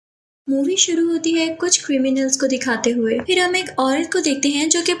Movie शुरू होती है कुछ क्रिमिनल्स को दिखाते हुए। फिर हम एक औरत को देखते हैं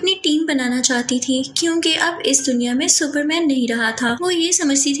जो कि अपनी टीम बनाना चाहती थी क्योंकि अब इस दुनिया में सुपरमैन नहीं रहा था। वो ये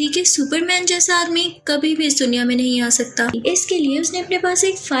समझती थी कि सुपरमैन जैसा आदमी कभी भी इस दुनिया में नहीं आ सकता। इसके लिए उसने अपने पास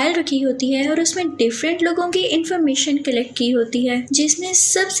एक फाइल रखी होती है और उसमें डिफरेंट लोगों की इंफॉर्मेशन कलेक्ट की होती है, जिसमें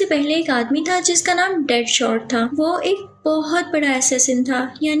सबसे पहले एक आदमी था जिसका नाम डेडशॉट था। वो एक बहुत बड़ा असैसिन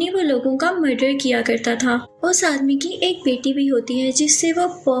था, यानी वो लोगों का मर्डर किया करता था। उस आदमी की एक बेटी भी होती है जिससे वो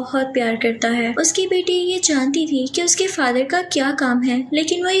बहुत प्यार करता है। उसकी बेटी ये जानती थी कि उसके फादर का क्या काम है,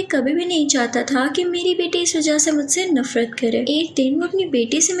 लेकिन वो ये कभी भी नहीं चाहता था कि मेरी बेटी इस वजह से मुझसे नफरत करे। एक दिन वो अपनी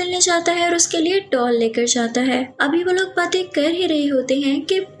बेटी से मिलने जाता है और उसके लिए डॉल लेकर जाता है। अभी वो लोग बातें कर ही रहे होते हैं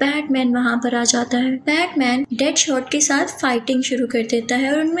कि बैटमैन वहाँ पर आ जाता है। बैटमैन डेडशॉट के साथ फाइटिंग शुरू कर देता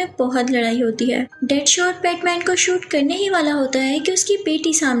है और उनमें बहुत लड़ाई होती है। डेडशॉट बैटमैन को शूट करने ही वाला होता है कि उसकी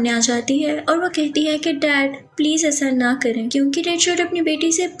बेटी सामने आ जाती है और वो कहती है कि डैड प्लीज ऐसा ना करें। क्योंकि डेडशॉट अपनी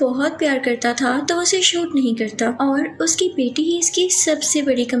बेटी से बहुत प्यार करता था तो वो उसे शूट नहीं करता और उसकी बेटी ही इसकी सबसे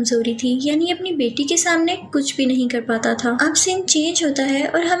बड़ी कमजोरी थी, यानी अपनी बेटी के सामने कुछ भी नहीं कर पाता था। अब सीन चेंज होता है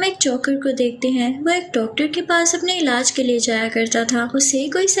और हम एक जोकर को देखते हैं। वो एक डॉक्टर के पास अपने इलाज के लिए जाया करता था। उसे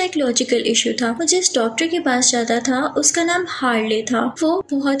कोई साइकोलॉजिकल इश्यू था। वो जिस डॉक्टर के पास जाता था उसका नाम हार्ले था। वो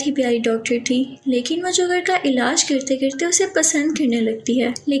बहुत ही प्यारी डॉक्टर थी, लेकिन वो जोकर का इलाज करते करते उसे पसंद करने लगती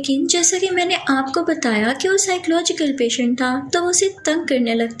है। लेकिन जैसा कि मैंने आपको बताया कि वो साइकोलॉजिकल पेशेंट था, तो वो उसे तंग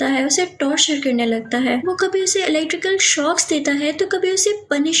करने लगता है, उसे टॉर्चर करने लगता है। वो कभी उसे इलेक्ट्रिकल शॉक्स देता है तो कभी उसे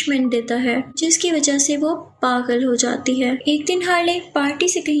पनिशमेंट देता है, जिसकी वजह से वो पागल हो जाती है। एक दिन हार्ले पार्टी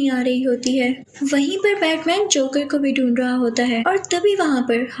से कहीं आ रही होती है। वहीं पर बैटमैन जोकर को भी ढूंढ रहा होता है और तभी वहाँ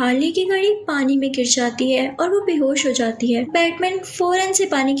पर हार्ले की गाड़ी पानी में गिर जाती है और वो बेहोश हो जाती है। बैटमैन फौरन से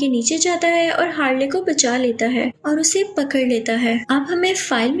पानी के नीचे जाता है और हार्ले को बचा लेता है और उसे पकड़ लेता है। अब हमें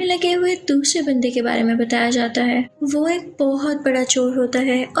फाइल में लगे हुए दूसरे बंदे के बारे में बताया जाता है। वो एक बहुत बड़ा चोर होता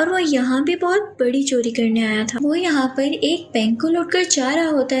है और वो यहाँ भी बहुत बड़ी चोरी करने आया था। वो यहाँ पर एक बैंक को लूट कर जा रहा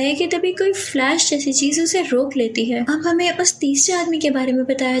होता है कि तभी कोई फ्लैश जैसी चीज उसे रोक लेती है। अब हमें उस तीसरे आदमी के बारे में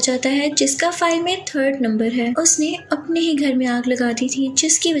बताया जाता है जिसका फाइल में 3rd नंबर है। उसने अपने ही घर में आग लगा दी थी,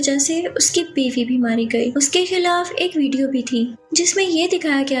 जिसकी वजह से उसकी बीवी भी मारी गई। उसके खिलाफ एक वीडियो भी थी जिसमें ये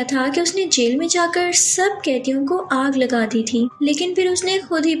दिखाया गया था कि उसने जेल में जाकर सब कैदियों को आग लगा दी थी, लेकिन फिर उसने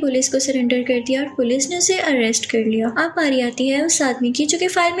खुद ही पुलिस को सरेंडर कर दिया और पुलिस ने उसे अरेस्ट कर लिया। अब बारी आती है उस आदमी की जो कि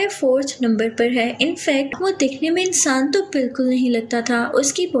फाइल में 4th नंबर पर है। इनफैक्ट वो दिखने में इंसान तो बिल्कुल नहीं लगता था।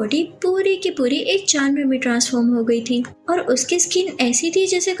 उसकी बॉडी पूरी की पूरी एक जानवर में ट्रांसफॉर्म हो गई थी और उसकी स्किन ऐसी थी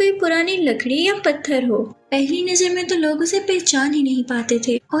जैसे कोई पुरानी लकड़ी या पत्थर हो। पहली नजर में तो लोग उसे पहचान ही नहीं पाते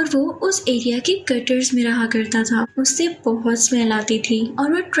थे और वो उस एरिया के गटर्स में रहा करता था। उससे बहुत स्मेल आती थी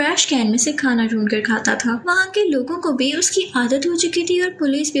और वो ट्रैश कैन में से खाना ढूंढ कर खाता था। वहाँ के लोगों को भी उसकी आदत हो चुकी थी और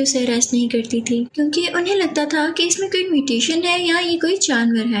पुलिस भी उसे अरेस्ट नहीं करती थी क्योंकि उन्हें लगता था कि इसमें कोई म्यूटेशन है या ये कोई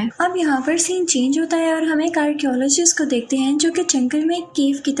जानवर है। अब यहाँ पर सीन चेंज होता है और हम एक आर्कियोलॉजिस्ट को देखते हैं जो कि जंगल में एक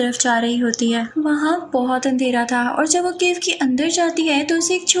केव की तरफ जा रही होती है। वहाँ बहुत अंधेरा था और जब वो केव के अंदर जाती है तो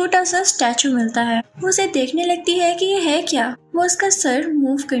उसे एक छोटा सा स्टैचू मिलता है। वो उसे देखने लगती है कि ये है क्या। वो उसका सर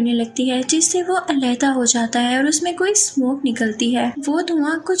मूव करने लगती है जिससे वो अलहदा हो जाता है और उसमें कोई स्मोक निकलती है। वो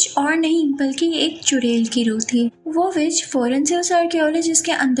धुआं कुछ और नहीं बल्कि एक चुड़ैल की रूह थी। वो विच फौरन से उस आर्कियोलॉजिस्ट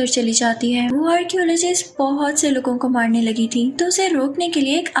के अंदर चली जाती है। वो आर्कियोलॉजिस्ट बहुत से लोगों को मारने लगी थी तो उसे रोकने के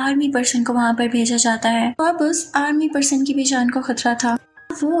लिए एक आर्मी पर्सन को वहाँ पर भेजा जाता है। अब उस आर्मी पर्सन की भी जान को खतरा था।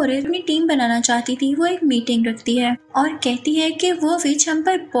 वो औरत अपनी टीम बनाना चाहती थी। वो एक मीटिंग रखती है और कहती है कि वो विच हम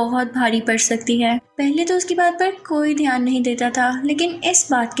पर बहुत भारी पड़ सकती है। पहले तो उसकी बात पर कोई ध्यान नहीं देता था, लेकिन इस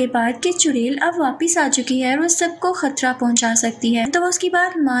बात के बाद कि चुड़ैल अब वापस आ चुकी है और वो सबको खतरा पहुंचा सकती है तो वो उसकी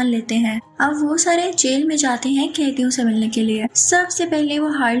बात मान लेते हैं। अब वो सारे जेल में जाते हैं कैदियों से मिलने के लिए। सबसे पहले वो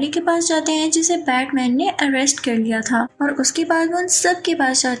हार्ली के पास जाते हैं जिसे बैटमैन ने अरेस्ट कर लिया था और उसके बाद वो उन सब के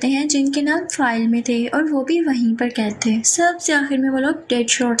पास जाते हैं जिनके नाम फाइल में थे और वो भी वहीं पर कैद थे। सबसे आखिर में वो लोग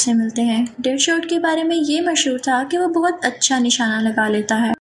डेडशॉट से मिलते हैं। डेडशॉट के बारे में ये मशहूर था कि वो बहुत अच्छा निशाना लगा लेता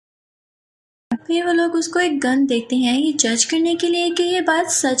है। फिर वो लोग उसको एक गन देखते हैं ये जज करने के लिए कि ये बात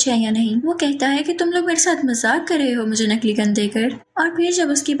सच है या नहीं। वो कहता है कि तुम लोग मेरे साथ मजाक कर रहे हो मुझे नकली गन देकर। और फिर जब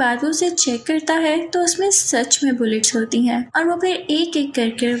उसकी बाद वो उसे चेक करता है तो उसमें सच में बुलेट्स होती हैं और वो फिर एक एक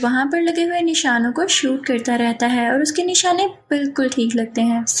करके वहाँ पर लगे हुए निशानों को शूट करता रहता है और उसके निशाने बिल्कुल ठीक लगते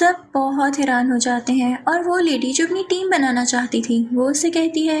हैं। सब बहुत हैरान हो जाते हैं और वो लेडी जो अपनी टीम बनाना चाहती थी वो उससे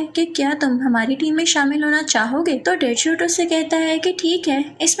कहती है कि क्या तुम हमारी टीम में शामिल होना चाहोगे। तो डेडशॉट उससे कहता है कि ठीक है,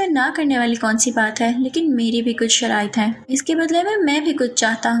 इसमें ना करने वाली कौन सी बात है, लेकिन मेरी भी कुछ शराइत है। इसके बदले में मैं भी कुछ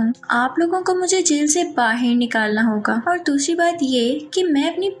चाहता हूँ। आप लोगों को मुझे जेल से बाहर निकालना होगा और दूसरी बात ये कि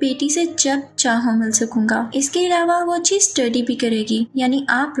मैं अपनी बेटी से जब चाहूँ मिल सकूंगा। इसके अलावा वो अच्छी स्टडी भी करेगी, यानी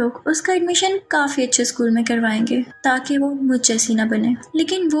आप लोग उसका एडमिशन काफी अच्छे स्कूल में करवाएंगे ताकि वो मुझ जैसी न बने।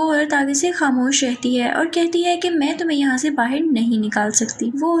 लेकिन वो औरत आगे से खामोश रहती है और कहती है कि मैं तुम्हें यहाँ से बाहर नहीं निकाल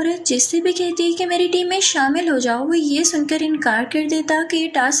सकती। वो औरत जिससे भी कहती है कि मेरी टीम में शामिल हो जाओ, वो ये सुनकर इनकार कर देता कि ये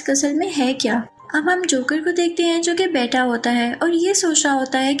टास्क असल में है क्या। अब हम जोकर को देखते हैं जो कि बैठा होता है और ये सोच रहा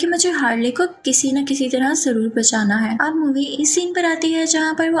होता है कि मुझे हार्ले को किसी न किसी तरह जरूर बचाना है। अब मूवी इस सीन पर आती है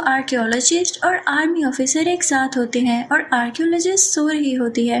जहाँ पर वो आर्कियोलॉजिस्ट और आर्मी ऑफिसर एक साथ होते हैं और आर्कियोलॉजिस्ट सो रही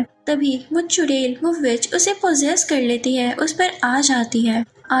होती है। तभी वो चुड़ैल, वो विच उसे पोजेस कर लेती है, उस पर आ जाती है।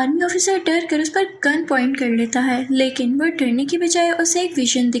 आर्मी ऑफिसर डर कर उस पर गन पॉइंट कर लेता है, लेकिन वो डरने की बजाय उसे एक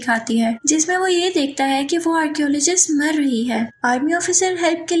विजन दिखाती है जिसमें वो ये देखता है कि वो आर्कियोलॉजिस्ट मर रही है। आर्मी ऑफिसर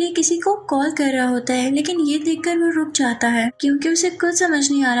हेल्प के लिए किसी को कॉल कर रहा होता है, लेकिन ये देखकर वो रुक जाता है क्योंकि उसे कुछ समझ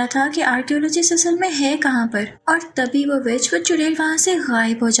नहीं आ रहा था कि आर्कियोलॉजिस्ट असल में है कहाँ पर। और तभी वो विच, वो चुड़ैल वहाँ से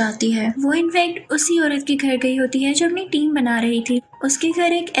गायब हो जाती है। वो इनफैक्ट उसी औरत के घर गई होती है जो अपनी टीम बना रही थी। उसके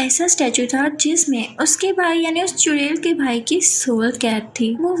घर एक ऐसा स्टैचू था जिसमें उसके भाई यानी उस चुड़ैल के भाई की सोल कैद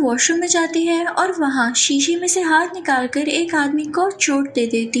थी। वो वॉशरूम में जाती है और वहाँ शीशे में से हाथ निकालकर एक आदमी को चोट दे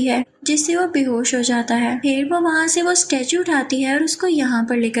देती है जिससे वो बेहोश हो जाता है। फिर वो वहाँ से वो स्टैचू उठाती है और उसको यहाँ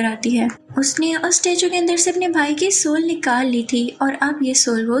पर लेकर आती है। उसने उस स्टैचू के अंदर से अपने भाई की सोल निकाल ली थी और अब ये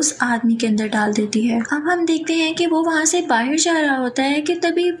सोल वो उस आदमी के अंदर डाल देती है। अब हम देखते हैं कि वो वहाँ से बाहर जा रहा होता है कि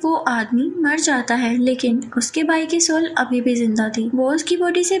तभी वो आदमी मर जाता है, लेकिन उसके भाई की सोल अभी भी जिंदा थी। वो उसकी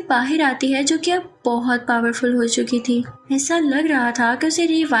बॉडी से बाहर आती है जो कि अब बहुत पावरफुल हो चुकी थी। ऐसा लग रहा था कि उसे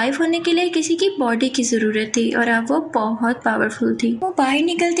रिवाइव होने के लिए किसी की बॉडी की जरूरत थी और अब वो बहुत पावरफुल थी। वो बाहर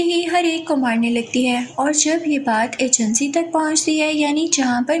निकलते ही हर एक को मारने लगती है और जब ये बात एजेंसी तक पहुंचती है, यानी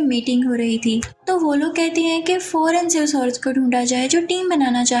जहां पर मीटिंग हो रही थी, तो वो लोग कहते हैं कि फौरन से उस औरत को ढूंढा जाए जो टीम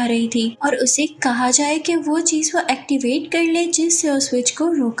बनाना चाह रही थी और उसे कहा जाए कि वो चीज वो एक्टिवेट कर ले जिससे उस स्विच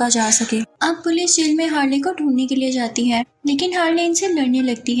को रोका जा सके। अब पुलिस जेल में हार्ले को ढूंढने के लिए जाती है, लेकिन हार्ले इनसे लड़ने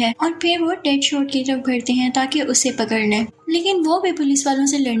लगती है और फिर वो डेडशॉट की तरफ बढ़ते हैं ताकि उसे पकड़ लें। लेकिन वो भी पुलिस वालों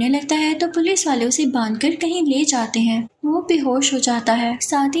से लड़ने लगता है तो पुलिस वाले उसे बांधकर कहीं ले जाते हैं। वो बेहोश हो जाता है।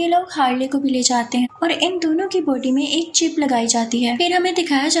 साथ ही लोग हार्ले को भी ले जाते हैं और इन दोनों की बॉडी में एक चिप लगाई जाती है। फिर हमें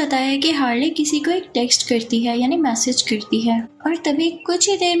दिखाया जाता है कि हार्ले किसी को एक टेक्स्ट करती है, यानी मैसेज करती है, और तभी कुछ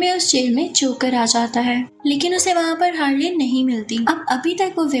ही देर में उस जेल में जोकर आ जाता है, लेकिन उसे वहाँ पर हार्ले नहीं मिलती। अब अभी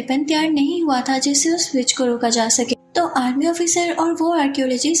तक वो वेपन तैयार नहीं हुआ था जिससे उस स्विच को रोका जा सके। तो आर्मी ऑफिसर और वो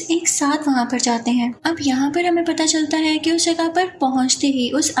आर्कियोलॉजिस्ट एक साथ वहाँ पर जाते हैं। अब यहाँ पर हमें पता चलता है कि उस जगह पर पहुँचते ही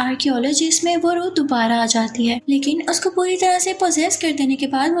उस आर्कियोलॉजिस्ट में वो रूह दोबारा आ जाती है, लेकिन उसको पूरी तरह से पोजेस कर देने के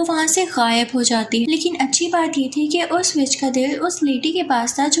बाद वो वहाँ से गायब हो जाती है। लेकिन अच्छी बात ये थी कि उस विच का दिल उस लेडी के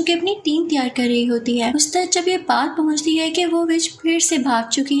पास था जो कि अपनी टीम तैयार कर रही होती है। उस तक जब ये बात पहुँचती है कि वो विच फिर से भाग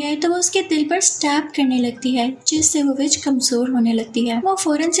चुकी है तो वो उसके दिल पर स्टैब करने लगती है जिससे वो विच कमजोर होने लगती है। वो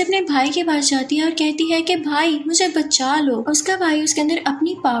फौरन से अपने भाई के पास जाती है और कहती है कि भाई मुझे बचा लो। उसका भाई उसके अंदर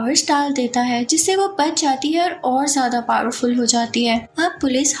अपनी पावर्स डाल देता है जिससे वो बच जाती है और ज्यादा पावरफुल हो जाती है। अब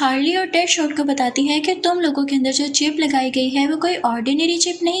पुलिस हार्ली और डेडशॉट को बताती है कि तुम लोगों के अंदर जो चिप लगाई गई है वो कोई ऑर्डिनरी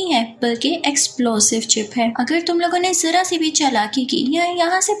चिप नहीं है बल्कि एक्सप्लोसिव चिप है। अगर तुम लोगों ने जरा सी भी चालाकी की या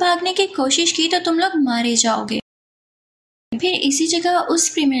यहाँ से भागने की कोशिश की तो तुम लोग मारे जाओगे। फिर इसी जगह उस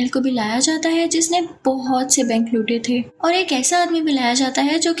क्रिमिनल को भी लाया जाता है जिसने बहुत से बैंक लूटे थे और एक ऐसा आदमी भी लाया जाता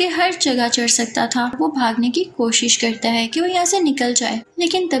है जो कि हर जगह चढ़ सकता था। वो भागने की कोशिश करता है कि वो यहाँ से निकल जाए,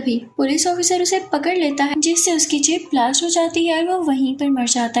 लेकिन तभी पुलिस ऑफिसर उसे पकड़ लेता है जिससे उसकी चिप ब्लास्ट हो जाती है और वो वहीं पर मर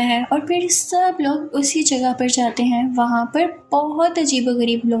जाता है। और फिर सब लोग उसी जगह पर जाते हैं। वहाँ पर बहुत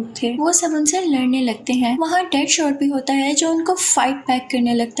अजीबोगरीब लोग थे, वो सब उनसे लड़ने लगते हैं। वहाँ डेडशॉट भी होता है जो उनको फाइट बैक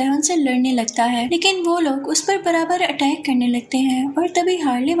करने लगता है, उनसे लड़ने लगता है, लेकिन वो लोग उस पर बराबर अटैक करने लगते हैं। और तभी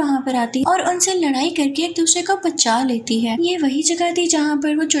हार्ले वहाँ पर आती और उनसे लड़ाई करके एक दूसरे को बचा लेती है। ये वही जगह थी जहाँ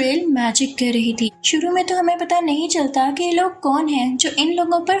पर वो चुड़ैल मैजिक कर रही थी। शुरू में तो हमें पता नहीं चलता कि ये लोग कौन हैं जो इन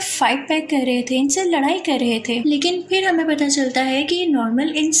लोगों पर फाइट बैक कर रहे थे, इनसे लड़ाई कर रहे थे, लेकिन फिर हमें पता चलता है कि ये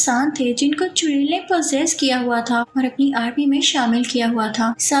नॉर्मल इंसान थे जिनको चुड़ैल ने पोजेस किया हुआ था और अपनी आर्मी में शामिल किया हुआ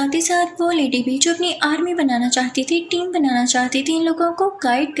था। साथ ही साथ वो लेडी भी जो अपनी आर्मी बनाना चाहती थी, टीम बनाना चाहती थी, इन लोगों को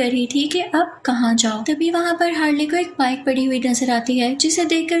गाइड कर रही थी कि अब कहाँ जाओ। तभी वहाँ पर हार्ले को एक बाइक पड़ी हुई नजर आती है जिसे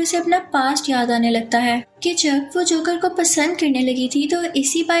देखकर उसे अपना पास्ट याद आने लगता है। कि जब वो जोकर को पसंद करने लगी थी तो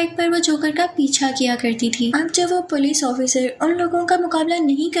इसी बाइक पर वो जोकर का पीछा किया करती थी। अब जब वो पुलिस ऑफिसर उन लोगों का मुकाबला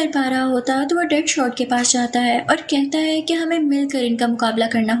नहीं कर पा रहा होता तो वो डेडशॉट के पास जाता है और कहता है कि हमें मिलकर इनका मुकाबला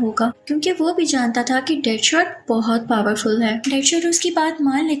करना होगा, क्योंकि वो भी जानता था कि डेडशॉट बहुत पावरफुल है। डेडशॉट उसकी बात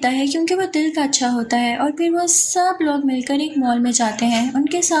मान लेता है क्योंकि वो दिल का अच्छा होता है और फिर वो सब लोग मिलकर एक मॉल में जाते हैं।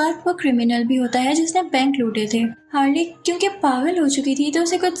 उनके साथ वो क्रिमिनल भी होता है जिसने बैंक लूटे थे। हार्ली क्योंकि पागल हो चुकी थी तो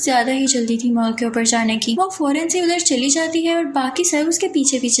उसे कुछ ज्यादा ही जल्दी थी मॉल के ऊपर जाने की। वो फौरन से उधर चली जाती है और बाकी सब उसके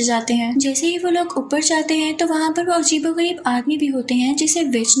पीछे पीछे जाते हैं। जैसे ही वो लोग ऊपर जाते हैं तो वहाँ पर वो अजीबोगरीब आदमी भी होते हैं जिसे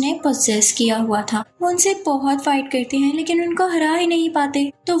विच ने पोजेस किया हुआ था। वो उनसे बहुत फाइट करते हैं लेकिन उनको हरा ही नहीं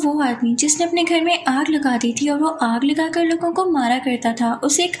पाते। तो वो आदमी जिसने अपने घर में आग लगा दी थी और वो आग लगाकर लोगों को मारा करता था,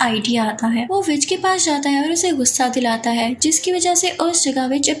 उसे एक आइडिया आता है। वो विच के पास जाता है और उसे गुस्सा दिलाता है, जिसकी वजह से उस जगह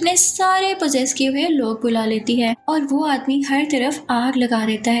विच अपने सारे पोजेस किए हुए लोग बुला लेती है और वो आदमी हर तरफ आग लगा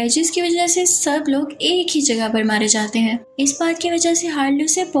देता है, जिसकी वजह से सब लोग एक ही जगह पर मारे जाते हैं। इस बात की वजह से हार्ली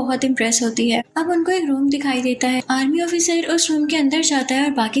से बहुत इम्प्रेस होती है। अब उनको एक रूम दिखाई देता है। आर्मी ऑफिसर उस रूम के अंदर जाता है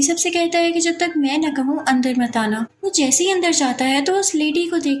और बाकी सबसे कहता है कि जब तक मैं न कहूँ अंदर मत आना। वो जैसे ही अंदर जाता है तो उस लेडी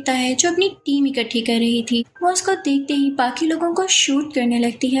को देखता है जो अपनी टीम इकट्ठी कर रही थी। वो उसको देखते ही बाकी लोगों को शूट करने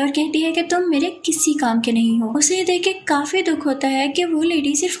लगती है और कहती है कि तुम मेरे किसी काम के नहीं हो। उसे देख के काफी दुख होता है कि वो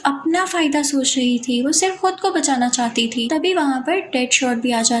लेडी सिर्फ अपना फायदा सोच रही थी, वो सिर्फ खुद को बचाना चाहती थी। तभी वहाँ पर डेडशॉट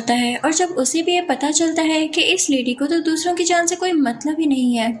भी आ जाता है और जब उसे भी ये पता चलता है कि इस लेडी को तो दूसरों की जान से कोई मतलब ही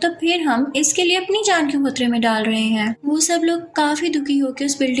नहीं है, तो फिर हम इसके लिए अपनी जान क्यों खतरे में डाल रहे हैं। वो सब लोग काफी दुखी होकर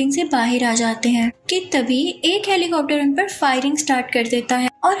उस बिल्डिंग से बाहर आ जाते हैं कि तभी एक हेलीकॉप्टर उन पर फायरिंग स्टार्ट कर देता है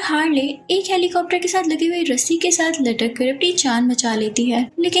और हार्ले एक हेलीकॉप्टर के साथ लगी हुई रस्सी के साथ लटक कर अपनी जान बचा लेती है।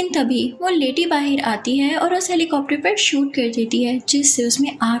 लेकिन तभी वो लेडी बाहर आती है और उस हेलीकॉप्टर पर शूट कर देती है, जिससे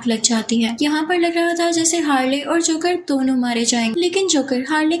उसमें आग लग जाती है। यहाँ पर लग रहा था जैसे हार्ले और जोकर दोनों मारे जाएंगे, लेकिन जोकर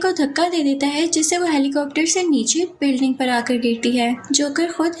हार्ले को धक्का दे देता है, जिससे वो हेलीकॉप्टर से नीचे बिल्डिंग पर आकर गिरती है।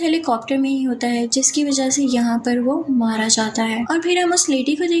 जोकर खुद हेलीकॉप्टर में ही होता है, जिसकी वजह से यहाँ पर वो मारा जाता है। और फिर हम उस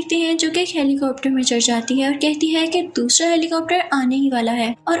लेडी को देखते हैं जो कि एक हेलीकॉप्टर में चढ़ जाती है और कहती है कि दूसरा हेलीकॉप्टर आने ही वाला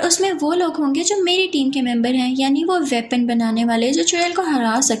है और उसमें वो लोग होंगे जो मेरी टीम के मेंबर हैं, यानी वो वेपन बनाने वाले जो चुड़ैल को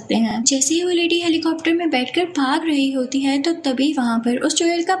हरा सकते हैं। जैसे ही वो लेडी हेलीकॉप्टर में बैठकर भाग रही होती है तो तभी वहाँ पर उस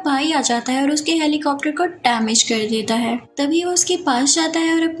चुड़ैल का भाई आ जाता है और उसके हेलीकॉप्टर को डैमेज कर देता है। तभी वो उसके पास जाता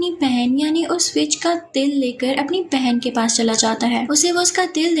है और अपनी बहन यानी उस विच का दिल लेकर अपनी बहन के पास चला जाता है। उसे वो उसका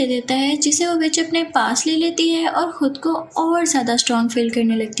दिल दे देता है, जिसे वो विच अपने पास ले लेती है और खुद को और ज्यादा स्ट्रॉन्ग फील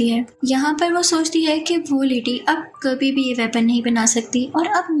करने लगती है। यहाँ पर वो सोचती है कि वो लेडी अब कभी भी ये वेपन नहीं बना सकती और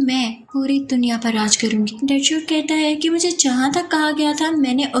अब मैं पूरी दुनिया पर राज करूंगी। डेडशॉट कहता है कि मुझे जहाँ तक कहा गया था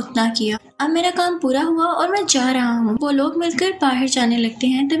मैंने उतना किया, अब मेरा काम पूरा हुआ और मैं जा रहा हूँ। वो लोग मिलकर बाहर जाने लगते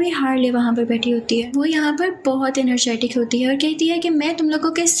हैं। तभी हार्ले वहाँ पर बैठी होती है। वो यहाँ पर बहुत एनर्जेटिक होती है और कहती है कि मैं तुम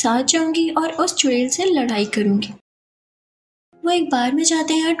लोगों के साथ जाऊंगी और उस चुड़ैल से लड़ाई करूंगी। वो एक बार में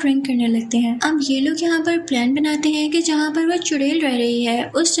जाते हैं और ड्रिंक करने लगते हैं। अब ये लोग यहाँ पर प्लान बनाते हैं कि जहाँ पर वो चुड़ैल रह रही है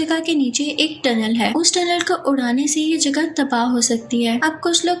उस जगह के नीचे एक टनल है, उस टनल को उड़ाने से ये जगह तबाह हो सकती है। अब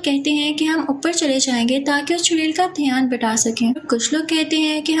कुछ लोग कहते हैं कि हम ऊपर चले जाएंगे ताकि उस चुड़ैल का ध्यान बटा सकें, कुछ लोग कहते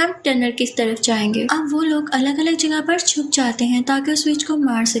हैं कि हम टनल की तरफ जाएंगे। अब वो लोग अलग अलग जगह पर छुप जाते हैं ताकि उस विच को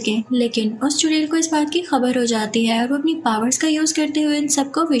मार सकें, लेकिन उस चुड़ैल को इस बात की खबर हो जाती है और वो अपनी पावर्स का यूज करते हुए इन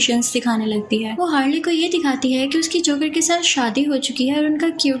सबको विजन्स दिखाने लगती है। वो हार्ले को ये दिखाती है कि उसकी जोकर के साथ शादी हो चुकी है और उनका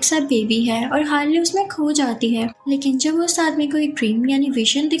क्यूट सा बेबी है और हार्ले उसमें खो जाती है। लेकिन जब वो उस आदमी को एक ड्रीम यानी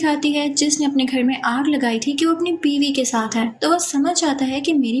विजन दिखाती है जिसने अपने घर में आग लगाई थी कि वो अपनी बीवी के साथ है, तो वो समझ जाता है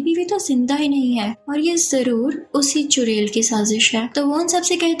कि मेरी बीवी तो जिंदा ही नहीं है और ये जरूर उसी चुड़ैल की साजिश है। तो वो उन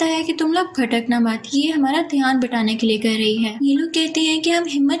सबसे कहता है कि तुम लोग भटकना मत, ये हमारा ध्यान बटाने के लिए कर रही है। ये लोग कहते हैं कि हम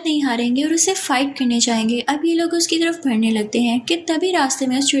हिम्मत नहीं हारेंगे और उससे फाइट करने जाएंगे। अब ये लोग उसकी तरफ बढ़ने लगते हैं कि तभी रास्ते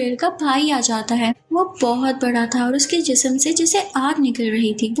में उस चुड़ैल का भाई आ जाता है। वो बहुत बड़ा था और उसके जिस्म से जैसे आग निकल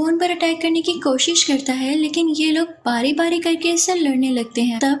रही थी। वो उन पर अटैक करने की कोशिश करता है, लेकिन ये लोग बारी बारी करके इससे लड़ने लगते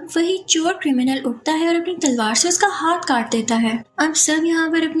हैं। तब वही चोर क्रिमिनल उठता है और अपनी तलवार से उसका हाथ काट देता है। अब सब यहाँ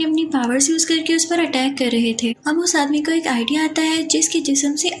पर अपनी अपनी पावर्स यूज करके उस पर अटैक कर रहे थे। अब उस आदमी को एक आइडिया आता है जिसके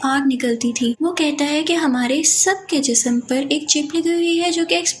जिस्म से आग निकलती थी। वो कहता है कि हमारे सबके जिस्म पर एक चिप लगी हुई है जो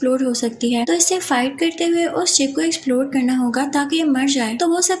कि एक्सप्लोड हो सकती है, तो इससे फाइट करते हुए उस चिप को एक्सप्लोड करना होगा ताकि ये मर जाए। तो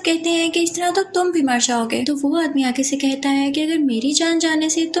वो सब कहते हैं कि इस तरह तो तुम भी मर जाओगे। तो वो आदमी आगे से कहता है कि अगर मेरी जान जाने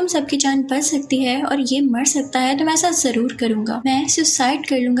से तुम सबकी जान बच सकती है और ये मर सकता है तो मैं ऐसा जरूर करूंगा, मैं सुसाइड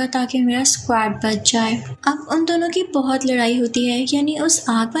कर लूंगा ताकि मेरा स्क्वाड बच जाए। अब उन दोनों की बहुत लड़ाई होती है, यानी उस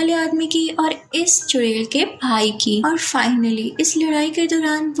आग वाले आदमी की और इस चुड़ैल के भाई की। और फाइनली इस लड़ाई के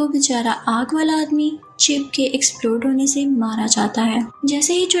दौरान वो बेचारा आग वाला आदमी चिप के एक्सप्लोड होने से मारा जाता है।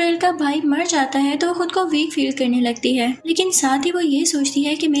 जैसे ही चुड़ैल का भाई मर जाता है तो वो खुद को वीक फील करने लगती है, लेकिन साथ ही वो ये सोचती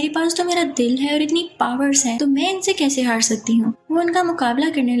है कि मेरे पास तो मेरा दिल है और इतनी पावर्स हैं, तो मैं इनसे कैसे हार सकती हूँ। वो उनका मुकाबला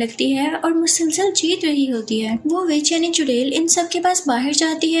करने लगती है और मुसलसल जीत रही होती है। वो विच यानी चुड़ैल इन सब के पास बाहर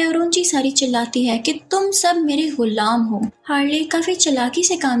जाती है और ऊंची सारी चिल्लाती है कि तुम सब मेरे गुलाम हो। हार्ले काफी चालाकी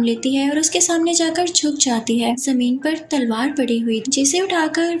से काम लेती है और उसके सामने जाकर झुक जाती है। जमीन पर तलवार पड़ी हुई थी, जिसे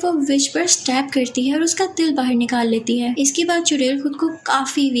उठाकर वो विच पर स्टैब करती है और उसका दिल बाहर निकाल लेती है। इसके बाद चुड़ैल खुद को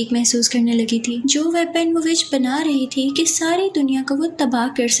काफी वीक महसूस करने लगी थी। जो वेपन वो विच बना रही थी कि सारी दुनिया को वो तबाह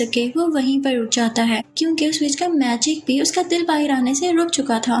कर सके, वो वहीं पर रुक जाता है, क्योंकि उस विच का मैजिक भी उसका दिल बाहर आने से रुक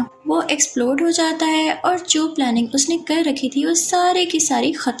चुका था। वो एक्सप्लोड हो जाता है और जो प्लानिंग उसने कर रखी थी वो सारे की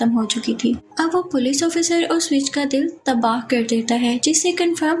सारी खत्म हो चुकी थी। अब वो पुलिस ऑफिसर उस विच का दिल तबाह कर देता है, जिससे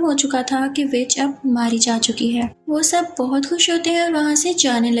कंफर्म हो चुका था कि विच अब मारी जा चुकी है। वो सब बहुत खुश होते हैं और वहाँ से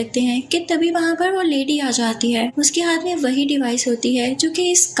जाने लगते हैं कि तभी वहाँ पर वो लेडी आ जाती है। उसके हाथ में वही डिवाइस होती है जो कि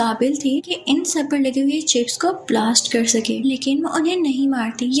इस काबिल थी कि इन सब पर लगे हुए चिप्स को ब्लास्ट कर सके, लेकिन वो उन्हें नहीं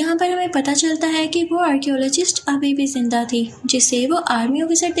मारती। यहाँ पर हमें पता चलता है कि वो आर्कियोलॉजिस्ट अभी भी जिंदा थी, जिससे वो आर्मी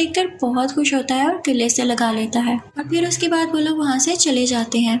ऑफिसर देखकर बहुत खुश होता है और गले से लगा लेता है। और फिर उसके बाद वो लोग वहाँ से चले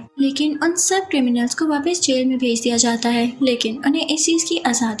जाते हैं, लेकिन उन सब क्रिमिनल्स को वापस जेल में भेज दिया जाता है। लेकिन उन्हें इस चीज की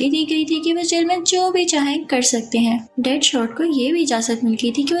आजादी दी गई थी कि वो जेल में जो भी चाहे कर सकते हैं। डेडशॉट को ये भी इजाजत मिल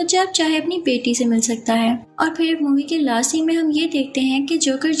गई थी कि वो जब चाहे अपनी बेटी से मिल सकता है। और फिर मूवी के लास्ट सीन में हम ये देखते हैं कि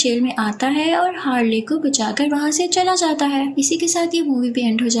जोकर जेल में आता है और हार्ले को बचाकर वहाँ से चला जाता है। इसी के साथ ये मूवी भी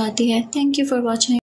एंड हो जाती है। Thank you for watching.